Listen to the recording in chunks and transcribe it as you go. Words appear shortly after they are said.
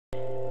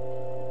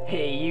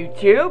Hey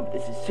YouTube,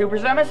 this is Super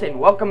Zemus and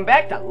welcome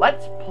back to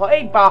Let's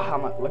Play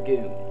Bahamut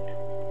Lagoon.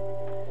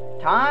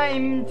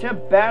 Time to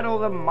battle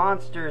the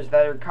monsters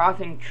that are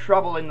causing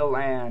trouble in the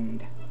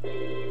land.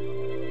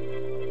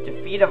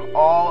 Defeat of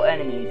all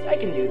enemies. I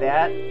can do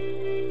that.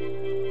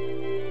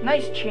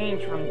 Nice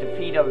change from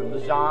defeat of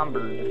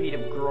Zomber, defeat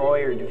of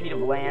Groyer, defeat of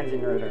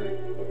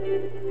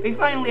Lanzenritter. We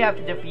finally have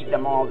to defeat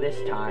them all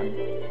this time.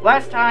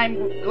 Last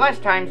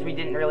times we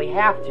didn't really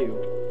have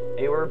to.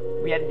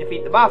 We had to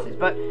defeat the bosses,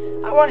 but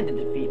I wanted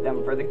to defeat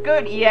them for the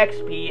good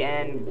EXP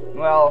and,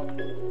 well,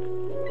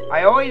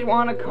 I always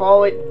want to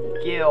call it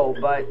Gil,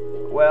 but,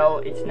 well,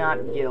 it's not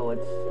Gil,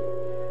 it's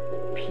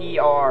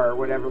PR,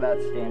 whatever that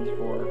stands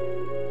for.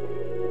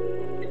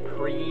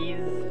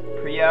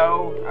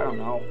 Prio? I don't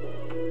know.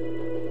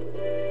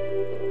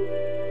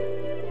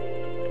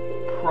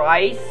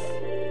 Price?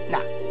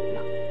 No.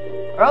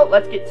 Well,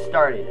 let's get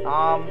started.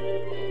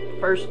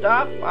 First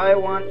off, I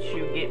want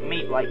to get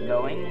Mate Light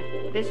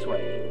going this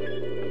way.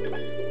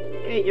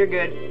 Okay, you're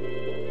good.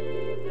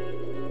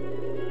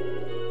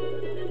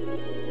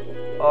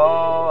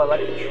 Oh,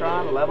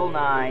 Electron level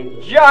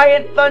 9.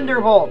 Giant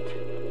Thunderbolt!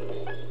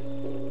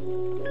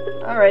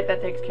 Alright,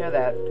 that takes care of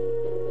that.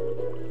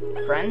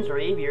 Friends,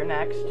 Reeve, you're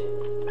next.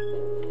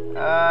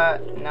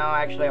 No,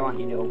 actually I want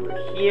you to over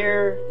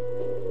here.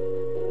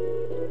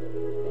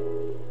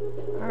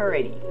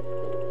 Alrighty.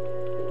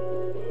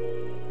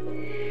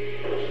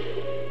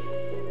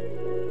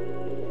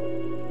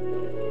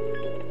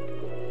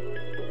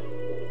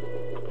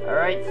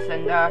 Alright,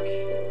 Sendok.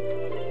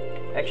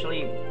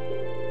 Actually,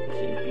 let's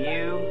see,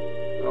 View.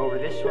 Go over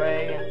this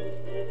way.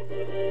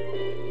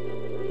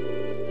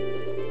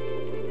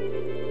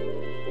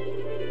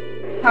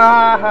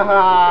 Ha ha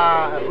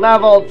ha!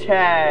 Level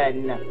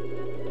 10!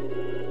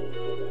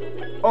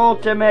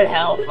 Ultimate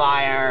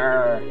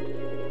Hellfire!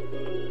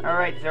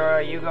 Alright,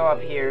 Zora, you go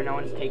up here. No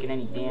one's taking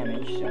any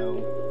damage,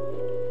 so...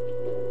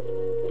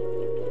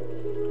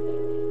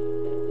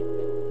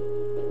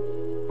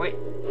 Wait.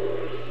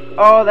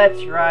 Oh,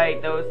 that's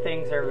right. Those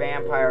things are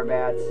vampire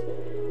bats.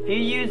 If you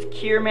use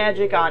cure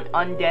magic on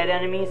undead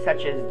enemies,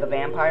 such as the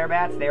vampire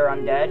bats, they're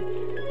undead,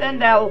 then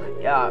that'll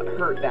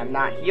hurt them,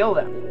 not heal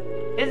them.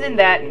 Isn't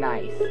that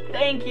nice?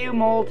 Thank you,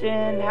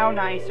 Molten. How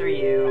nice are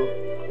you?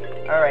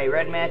 Alright,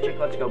 red magic,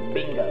 let's go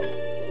bingo.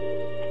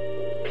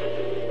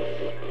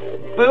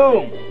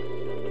 Boom!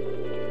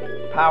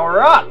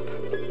 Power up!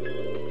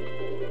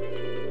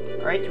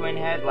 Alright, Twin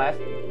Head, last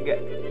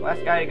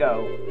guy to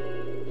go.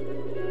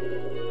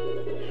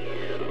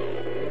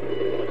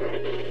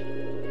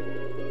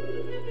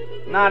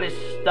 Not as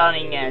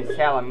stunning as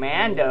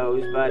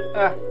Salamando's, but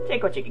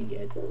take what you can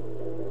get.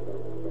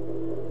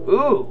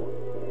 Ooh!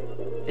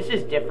 This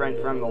is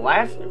different from the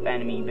last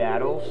enemy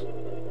battles.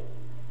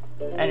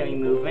 Enemy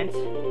movements.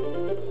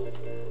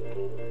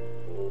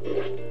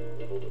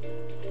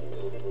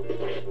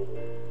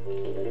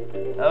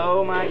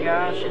 Oh my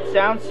gosh, it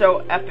sounds so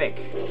epic.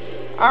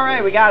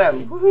 Alright, we got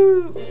him.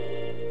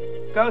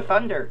 Woohoo! Go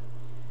Thunder.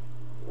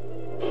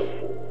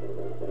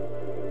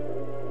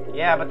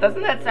 Yeah, but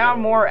doesn't that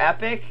sound more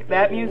epic,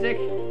 that music?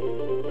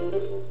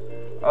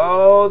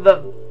 Oh,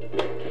 the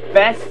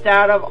best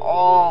out of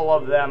all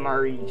of them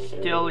are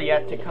still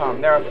yet to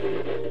come.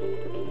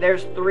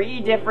 There's 3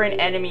 different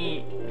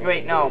enemy...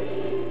 Wait, no.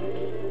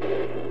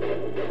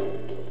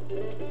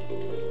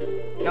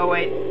 No,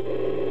 wait.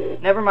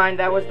 Never mind,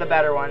 that was the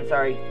better one.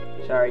 Sorry.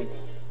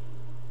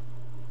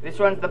 This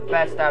one's the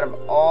best out of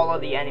all of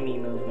the enemy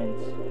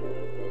movements.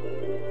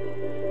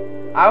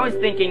 I was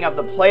thinking of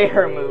the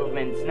player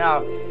movements.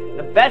 No,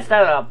 the best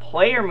out of the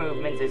player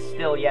movements is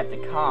still yet to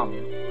come.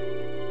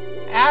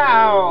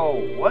 Ow!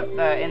 What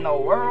in the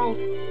world?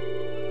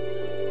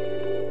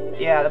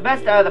 Yeah, the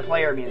best out of the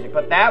player music,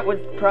 but that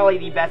would probably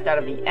be best out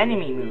of the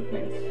enemy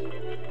movements.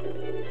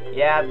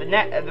 Yeah,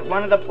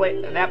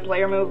 that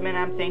player movement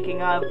I'm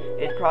thinking of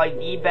is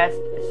probably the best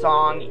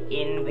song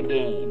in the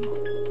game.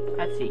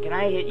 Let's see, can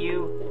I hit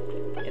you?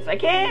 Yes, I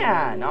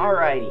can!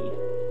 Alrighty.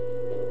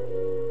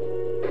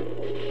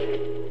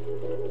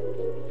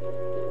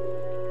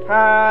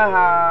 Ha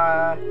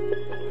ha!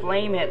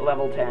 Flame hit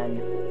level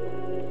 10.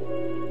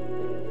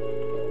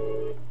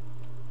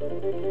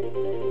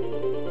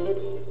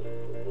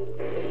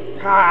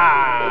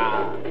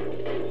 Ha!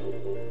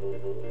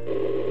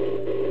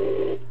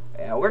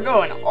 Yeah, we're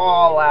going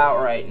all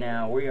out right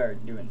now. We are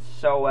doing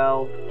so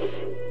well.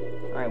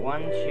 Alright,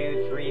 1,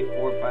 2, 3,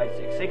 4, 5,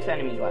 6. 6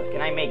 enemies left.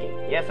 Can I make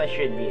it? Yes, I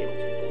should be able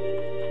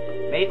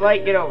to. Mate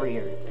Light, get over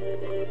here.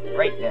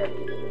 Right there.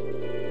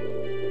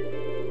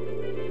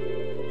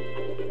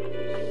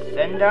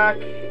 Sendok.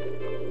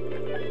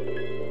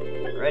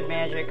 Red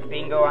magic,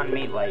 bingo on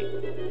Mate Light.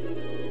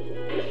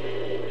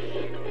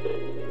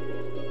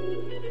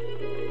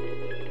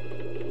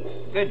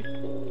 Good.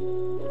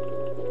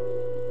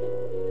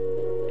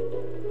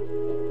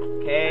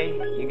 Okay,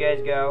 you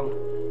guys go.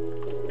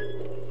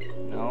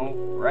 No,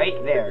 right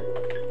there.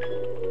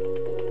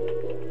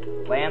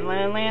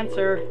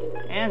 Lancer.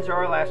 And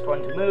Zora, last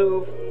one to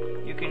move.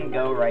 You can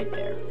go right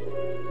there.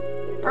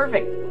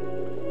 Perfect.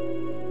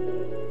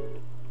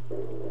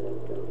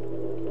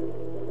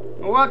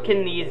 What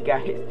can these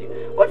guys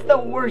do? What's the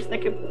worst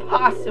that could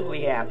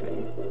possibly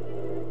happen?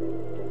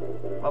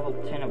 Level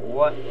 10 of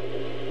what?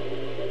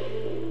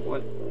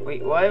 What?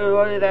 Wait,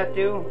 what did that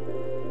do?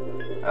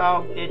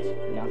 Oh, it's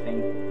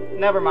nothing.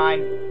 Never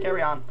mind.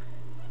 Carry on.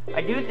 I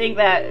do think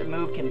that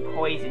move can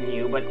poison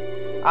you, but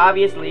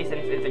obviously,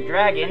 since it's a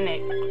dragon,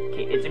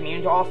 it's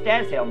immune to all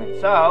status ailments.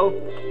 So,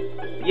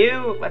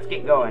 let's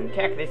get going.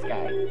 Attack this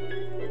guy.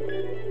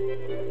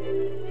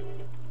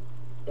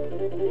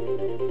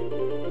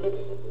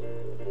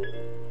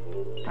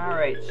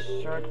 Alright,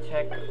 short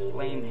tech,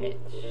 flame hit.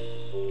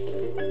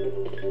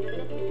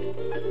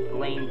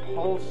 Flame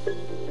pulse,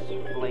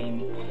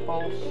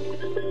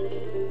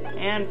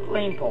 and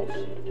flame pulse.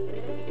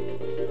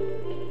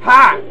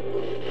 Ha!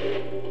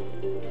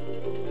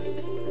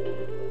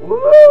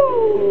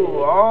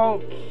 Woo!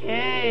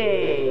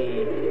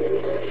 Okay.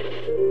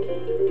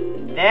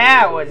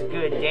 That was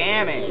good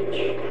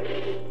damage.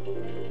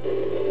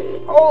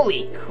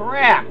 Holy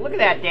crap, look at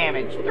that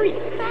damage.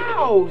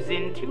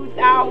 3,000,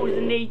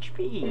 2,000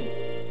 HP.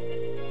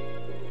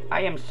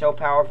 I am so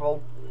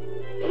powerful.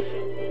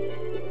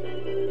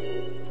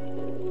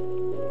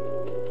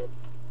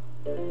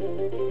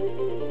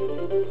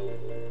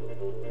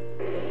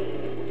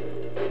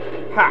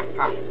 Ha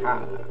ha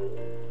ha.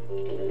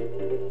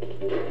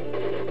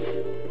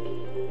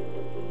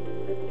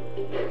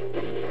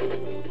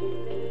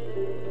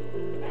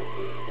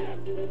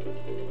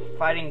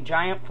 Fighting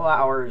giant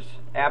flowers.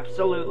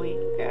 Absolutely.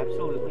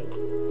 Absolutely.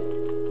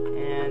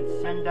 And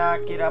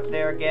Sendok, get up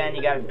there again.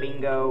 You got a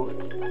bingo.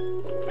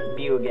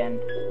 Bew again.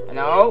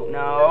 No,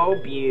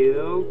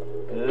 Bew.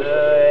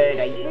 Good.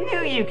 I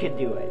knew you could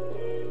do it.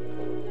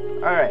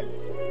 Alright.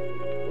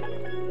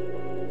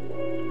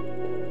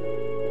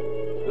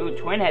 Ooh,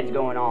 Twin Head's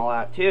going all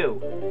out, too.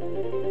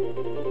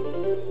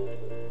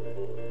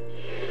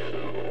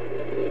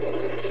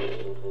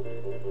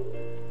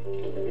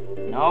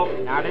 Nope,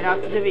 not enough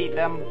to defeat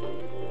them.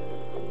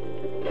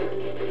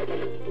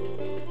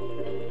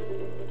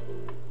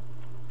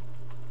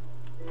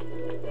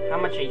 How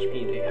much HP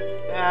do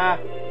they have?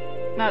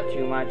 Not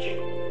too much.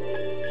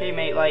 Okay,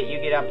 Mate Light, you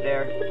get up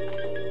there.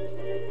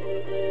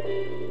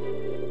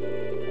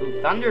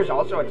 Ooh, Thunder's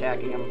also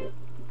attacking him.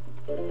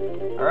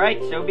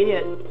 Alright, so be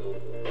it.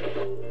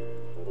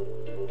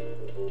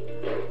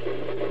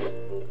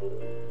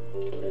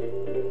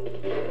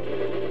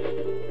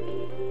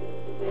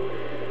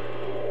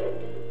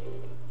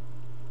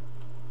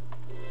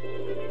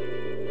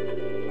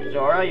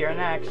 Zora, you're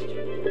next.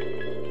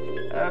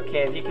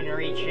 Okay, if you can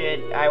reach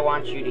it, I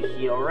want you to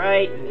heal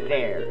right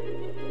there.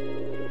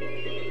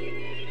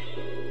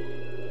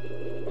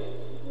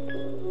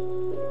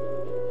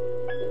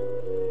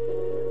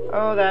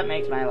 Oh, that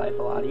makes my life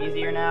a lot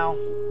easier now.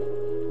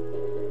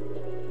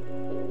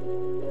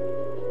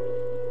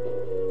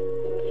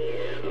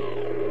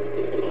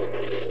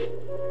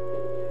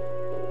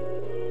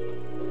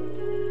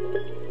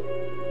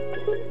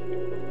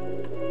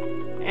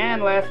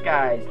 And last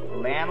guys,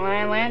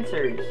 Landline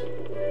Lancers.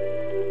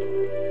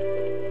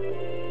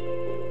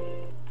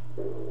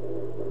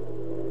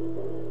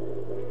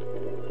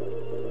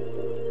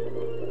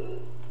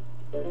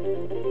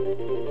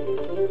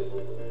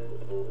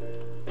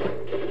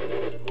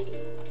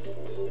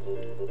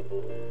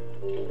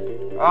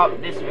 Oh,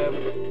 this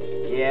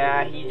move.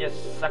 Yeah, he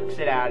just sucks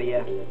it out of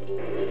you.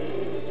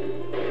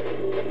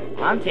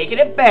 I'm taking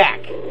it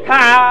back.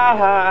 Ha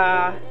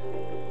ha.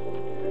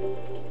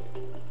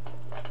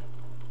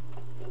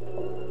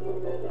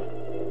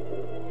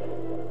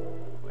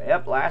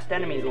 Yep, last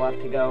enemy's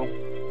left to go.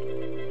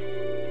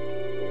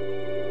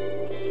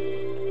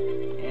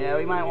 Yeah,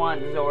 we might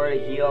want Zora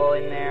to heal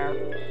in there.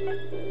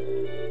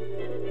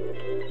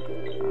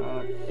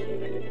 Let's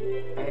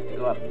see. I have to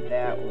go up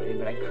that way,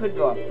 but I could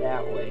go up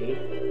that way.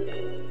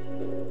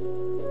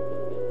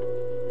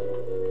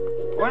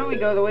 Why don't we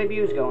go the way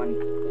Bew's going?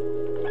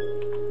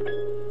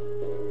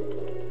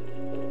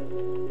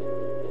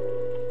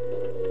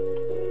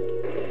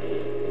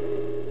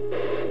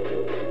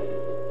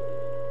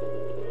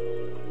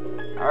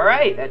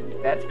 Alright,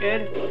 that's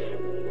good.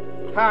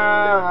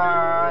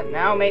 Ha!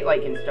 Now Mate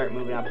Light can start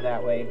moving up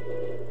that way.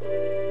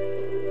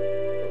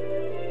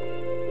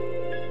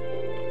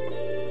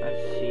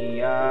 Let's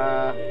see,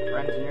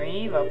 Friends and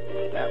Reeve up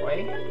that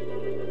way.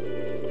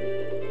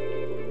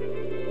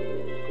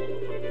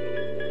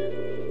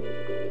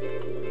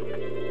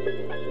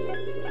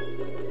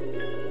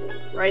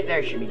 Right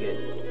there should be good.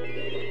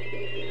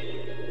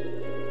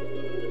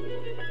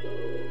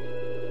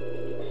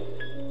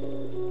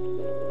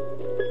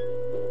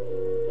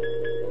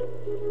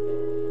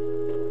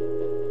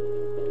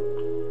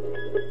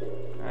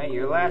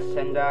 Your last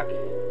Sendok.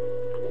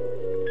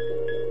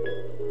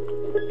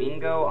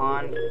 Bingo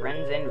on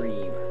Friends and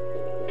Reeve.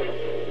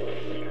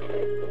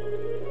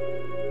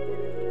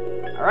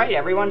 Alright,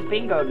 everyone's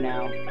bingoed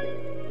now.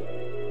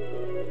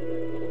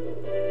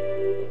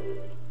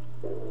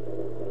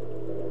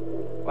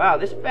 Wow,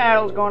 this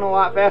battle's going a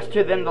lot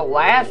faster than the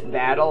last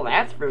battle,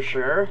 that's for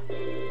sure.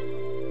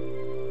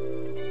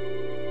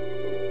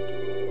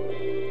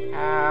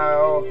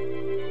 Ow.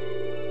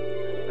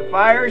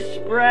 fire's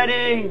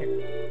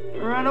spreading!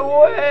 Run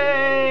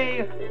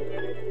away!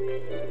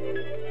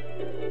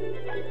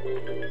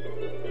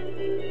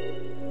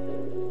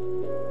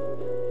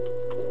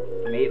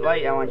 Mate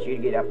Light, I want you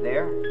to get up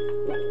there.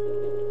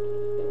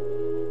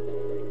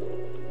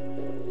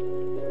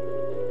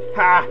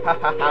 Ha ha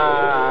ha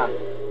ha!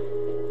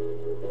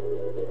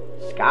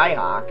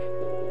 Skyhawk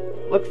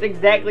looks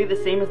exactly the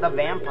same as the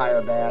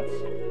vampire bats.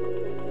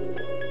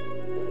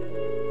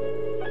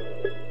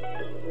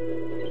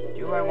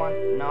 Do I want...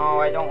 No,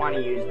 I don't want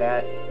to use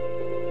that.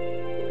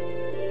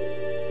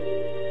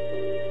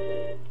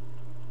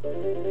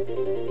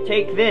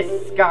 Take this,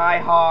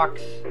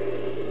 Skyhawks!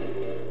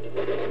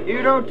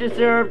 You don't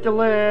deserve to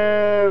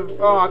live!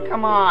 Oh,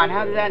 come on,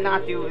 how did that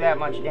not do that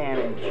much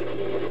damage?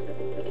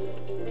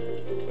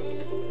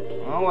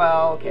 Oh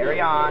well,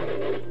 carry on. 3,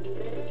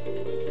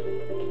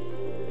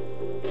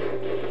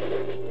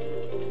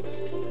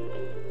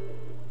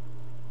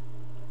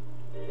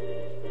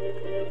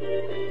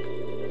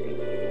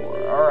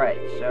 4. Alright,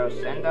 so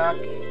Sendok,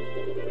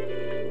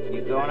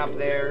 you going up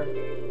there.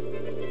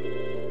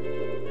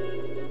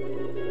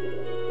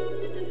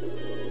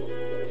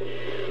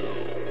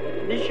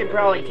 This should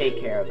probably take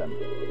care of them.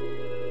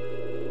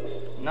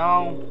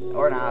 No,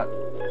 or not.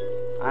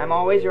 I'm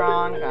always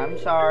wrong, I'm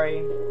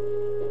sorry.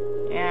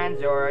 And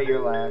Zora, you're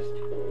last.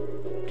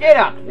 Get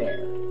up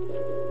there!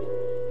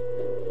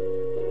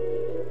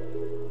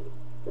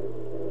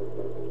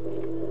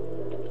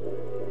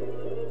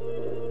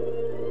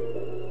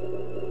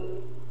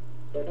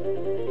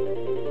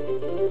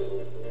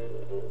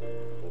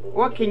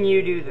 What can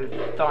you do to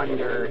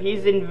Thunder?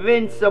 He's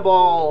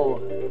invincible!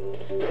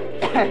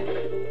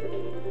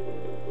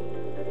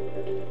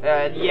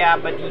 Yeah,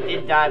 but he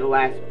did die the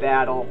last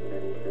battle.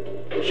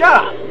 Shut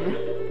up!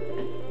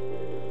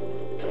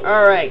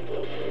 Alright.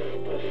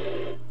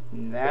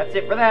 That's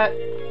it for that.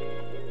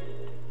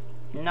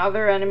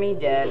 Another enemy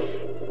dead.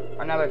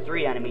 Or another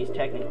 3 enemies,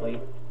 technically.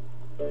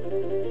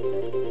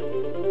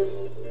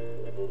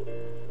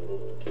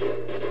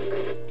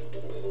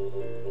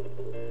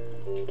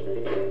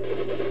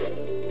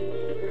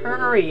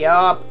 Hurry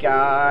up,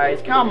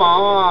 guys. Come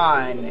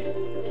on.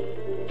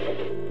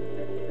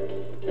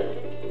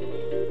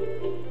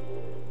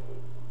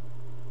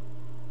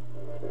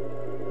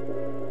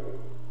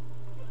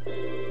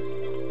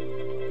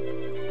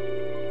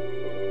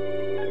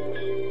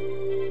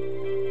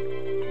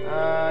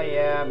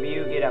 Yeah,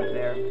 you get up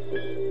there.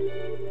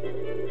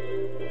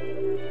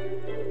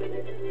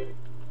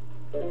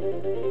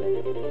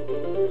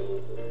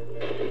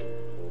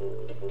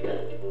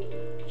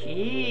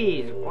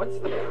 Jeez, what's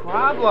the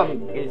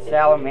problem,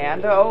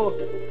 Salamando?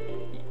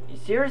 You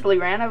seriously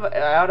ran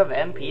out of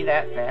MP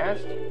that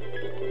fast?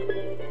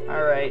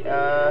 Alright,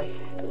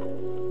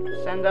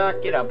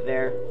 Sendok, get up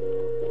there.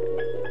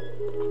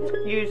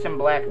 Let's use some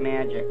black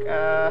magic.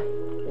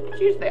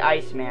 Let's use the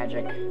ice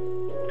magic.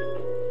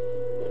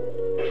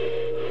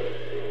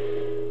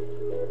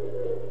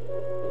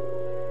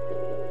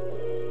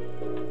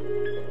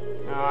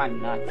 Oh,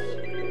 nuts.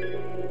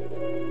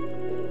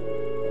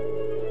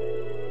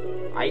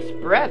 Ice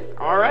breath.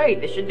 Alright,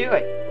 this should do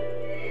it.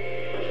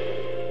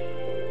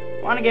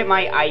 Want to get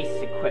my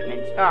ice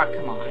equipment. Oh,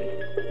 come on.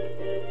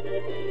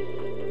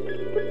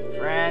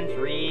 Friends,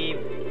 Reeve.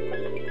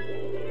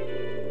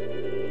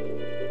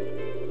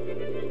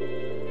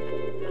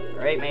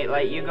 Alright, Mate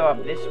Light, you go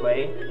up this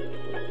way.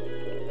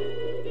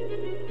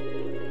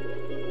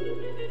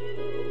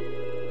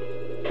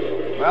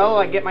 Well,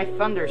 I get my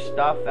thunder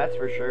stuff, that's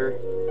for sure.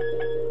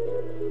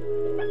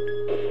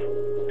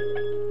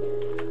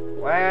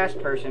 Last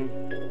person.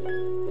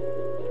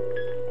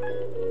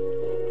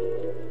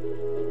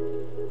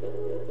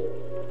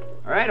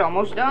 Alright,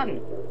 almost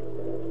done.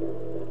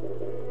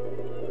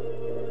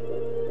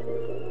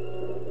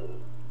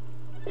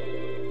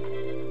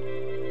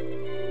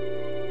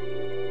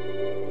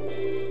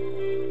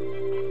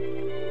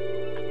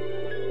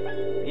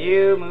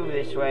 You move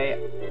this way.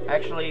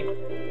 Actually...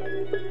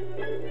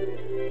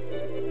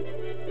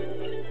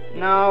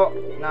 No.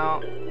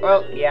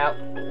 Well, yeah.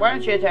 Why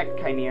don't you attack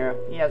Chimera?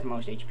 He has the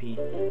most HP.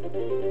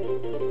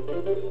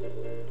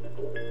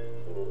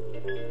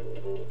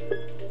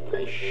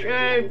 I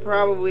should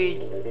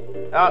probably...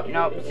 Oh,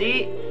 no.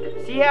 See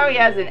how he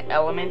has an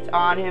element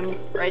on him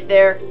right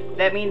there?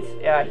 That means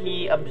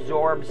he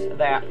absorbs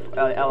that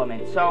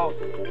element. So,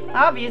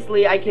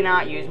 obviously, I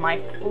cannot use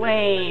my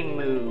flame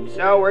move.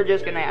 So, we're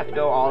just going to have to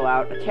go all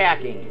out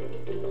attacking.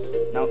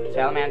 Nope,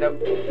 Salamando.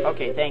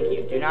 Okay, thank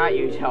you. Do not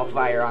use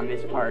Hellfire on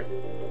this part.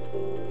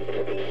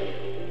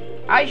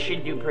 I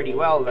should do pretty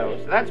well, though,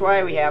 so that's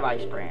why we have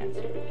Ice Brands.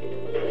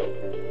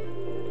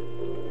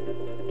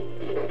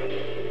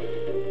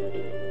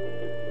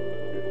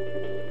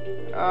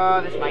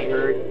 Oh, this might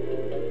hurt.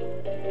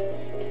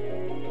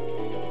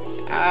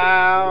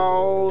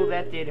 Ow,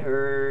 that did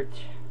hurt.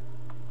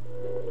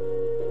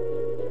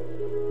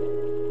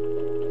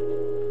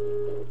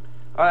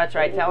 Oh, that's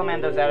right,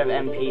 Salamando's out of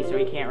MP, so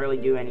he can't really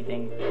do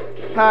anything.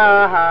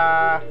 Ha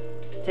ha!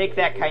 Take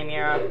that,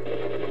 Chimera.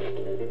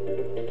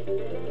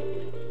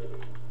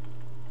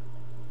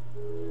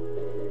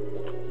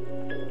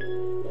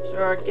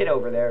 get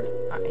over there.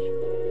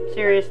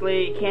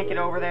 Seriously, you can't get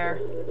over there?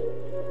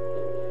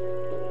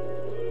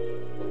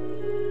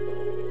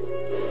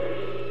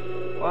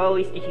 Well, at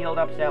least he healed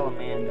up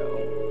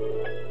Salamando.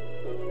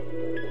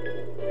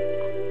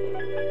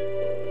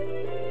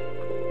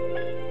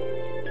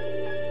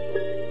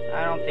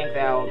 I don't think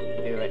that'll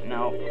do it,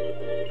 no.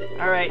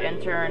 Alright,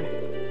 end turn.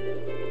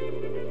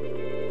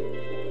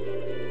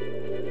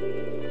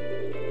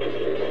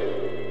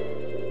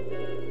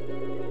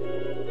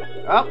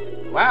 Oh,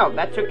 wow,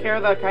 that took care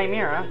of the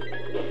Chimera.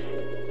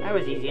 That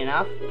was easy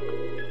enough.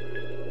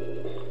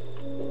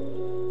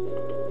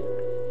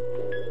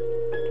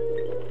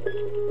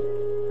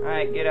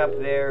 Alright, get up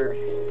there.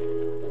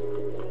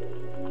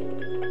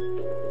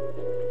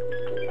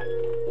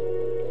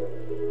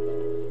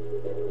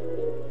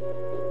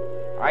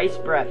 Ice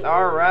breath,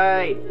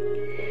 alright.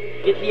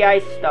 Get the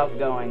ice stuff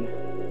going.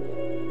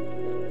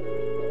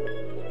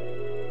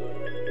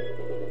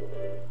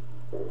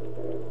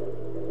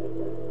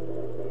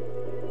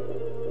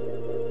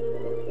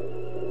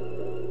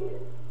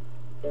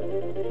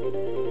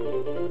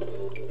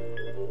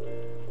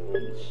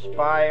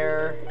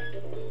 Inspire,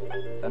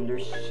 Thunder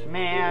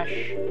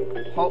Smash,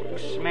 Hulk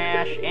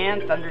Smash,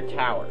 and Thunder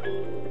Tower.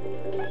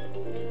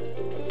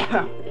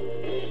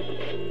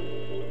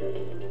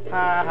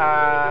 Ha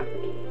ha.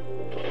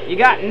 You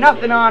got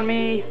nothing on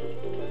me.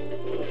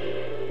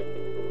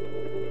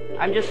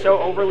 I'm just so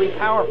overly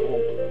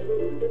powerful.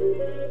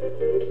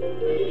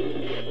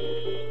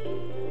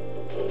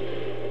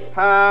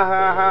 Ha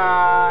ha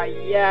ha.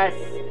 Yes.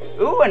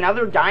 Ooh,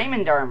 another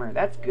diamond armor.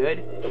 That's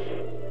good.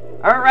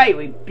 Alright,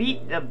 we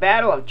beat the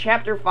battle of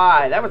Chapter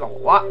 5. That was a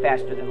lot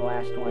faster than the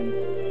last one.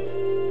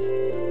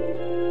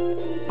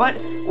 But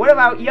what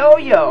about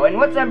Yo-Yo? And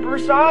what's Emperor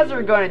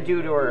Sauzer gonna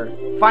do to her?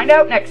 Find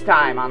out next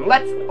time on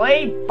Let's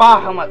Play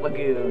Bahamut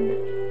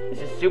Lagoon. This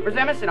is Super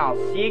Zemus, and I'll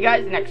see you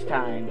guys next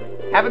time.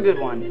 Have a good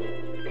one.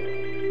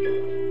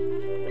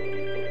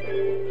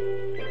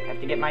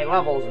 Have to get my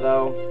levels,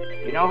 though.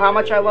 You know how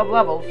much I love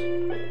levels.